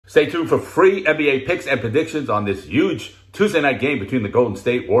Stay tuned for free NBA picks and predictions on this huge Tuesday night game between the Golden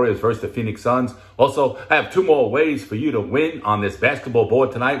State Warriors versus the Phoenix Suns. Also, I have 2 more ways for you to win on this basketball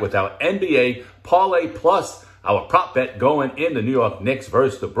board tonight with our NBA Parlay Plus, our prop bet going in the New York Knicks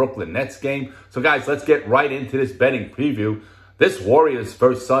versus the Brooklyn Nets game. So guys, let's get right into this betting preview. This Warriors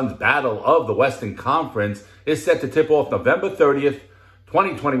versus Suns battle of the Western Conference is set to tip off November 30th,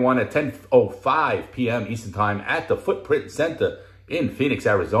 2021 at 10:05 p.m. Eastern Time at the Footprint Center in Phoenix,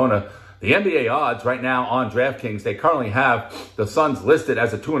 Arizona. The NBA odds right now on DraftKings, they currently have the Suns listed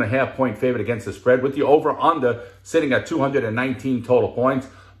as a 2.5-point favorite against the spread, with the over-under sitting at 219 total points.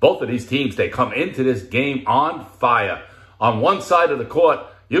 Both of these teams, they come into this game on fire. On one side of the court,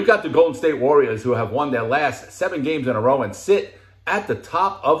 you've got the Golden State Warriors, who have won their last 7 games in a row and sit at the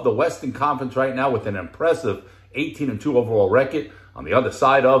top of the Western Conference right now with an impressive 18-2 overall record. On the other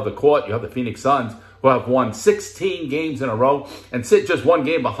side of the court, you have the Phoenix Suns, who have won 16 games in a row and sit just 1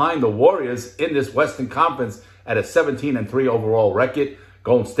 game behind the Warriors in this Western Conference at a 17-3 overall record.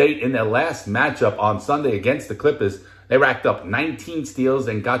 Golden State, in their last matchup on Sunday against the Clippers, they racked up 19 steals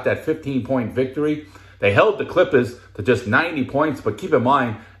and got that 15-point victory. They held the Clippers to just 90 points, but keep in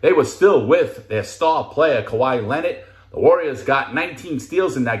mind, they were still with their star player, Kawhi Leonard. The Warriors got 19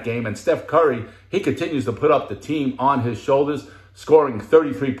 steals in that game, and Steph Curry, he continues to put up the team on his shoulders, scoring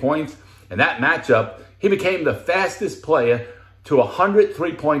 33 points. In that matchup, he became the fastest player to 100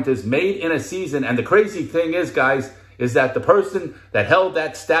 3-pointers made in a season. And the crazy thing is, guys, is that the person that held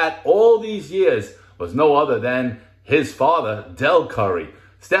that stat all these years was no other than his father, Del Curry.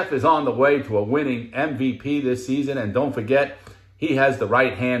 Steph is on the way to a winning MVP this season. And don't forget, he has the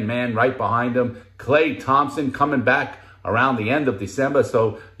right-hand man right behind him, Klay Thompson, coming back around the end of December.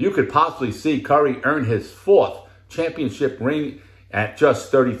 So you could possibly see Curry earn his 4th championship ring at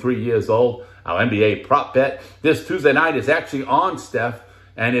just 33 years old. Our NBA prop bet this Tuesday night is actually on Steph.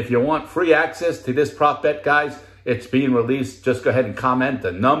 And if you want free access to this prop bet, guys, it's being released. Just go ahead and comment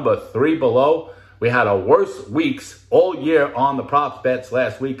the number 3 below. We had our worst weeks all year on the prop bets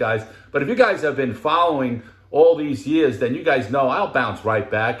last week, guys. But if you guys have been following all these years, then you guys know I'll bounce right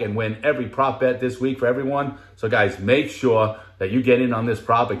back and win every prop bet this week for everyone. So guys, make sure that you get in on this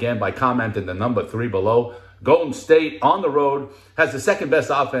prop again by commenting the number 3 below. Golden State on the road has the 2nd best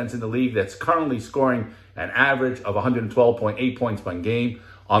offense in the league that's currently scoring an average of 112.8 points per game.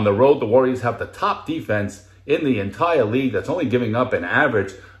 On the road, the Warriors have the top defense in the entire league that's only giving up an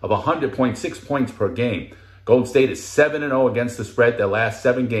average of 100.6 points per game. Golden State is 7-0 against the spread their last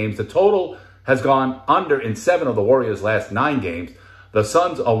 7 games. The total has gone under in 7 of the Warriors' last 9 games. The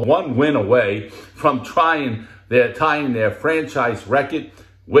Suns are 1 win away from tying their franchise record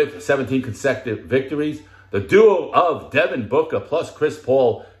with 17 consecutive victories. The duo of Devin Booker plus Chris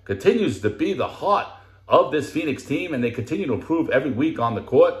Paul continues to be the heart of this Phoenix team, and they continue to improve every week on the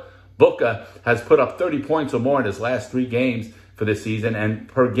court. Booker has put up 30 points or more in his last 3 games for this season, and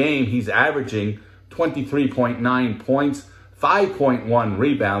per game, he's averaging 23.9 points, 5.1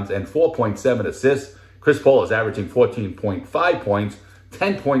 rebounds, and 4.7 assists. Chris Paul is averaging 14.5 points,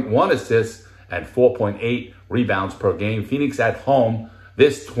 10.1 assists, and 4.8 rebounds per game. Phoenix at home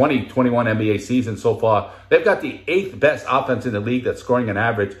this 2021 NBA season so far, they've got the 8th best offense in the league that's scoring an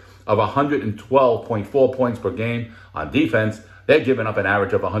average of 112.4 points per game. On defense, they're giving up an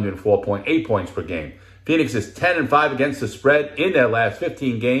average of 104.8 points per game. Phoenix is 10-5 against the spread in their last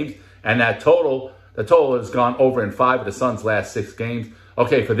 15 games, and the total has gone over in 5 of the Suns' last 6 games.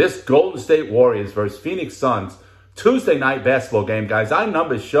 Okay, for this Golden State Warriors versus Phoenix Suns Tuesday night basketball game, guys, our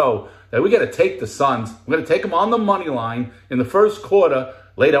numbers show that we got to take the Suns. We're going to take them on the money line in the first quarter,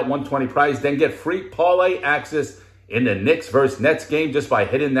 laid out 120 price, then get free parlay access in the Knicks versus Nets game just by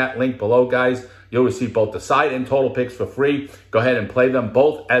hitting that link below, guys. You'll receive both the side and total picks for free. Go ahead and play them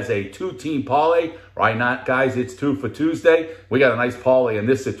both as a 2-team parlay. Right now, guys, it's 2 for Tuesday. We got a nice parlay in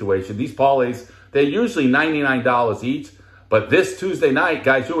this situation. These parlays, they're usually $99 each. But this Tuesday night,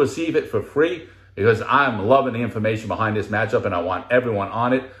 guys, you'll receive it for free because I'm loving the information behind this matchup and I want everyone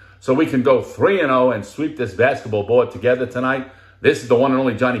on it. So we can go 3-0 and sweep this basketball board together tonight. This is the one and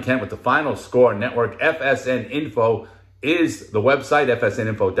only Johnny Kent with the Final Score Network. FSN Info is the website,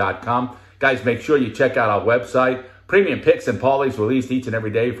 fsninfo.com. Guys, make sure you check out our website. Premium picks and parlays released each and every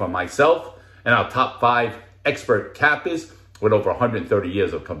day from myself and our top 5 expert cappers with over 130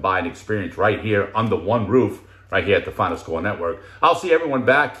 years of combined experience right here under one roof, right here at the Final Score Network. I'll see everyone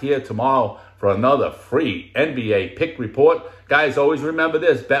back here tomorrow for another free NBA pick report. Guys, always remember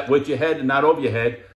this: bet with your head and not over your head.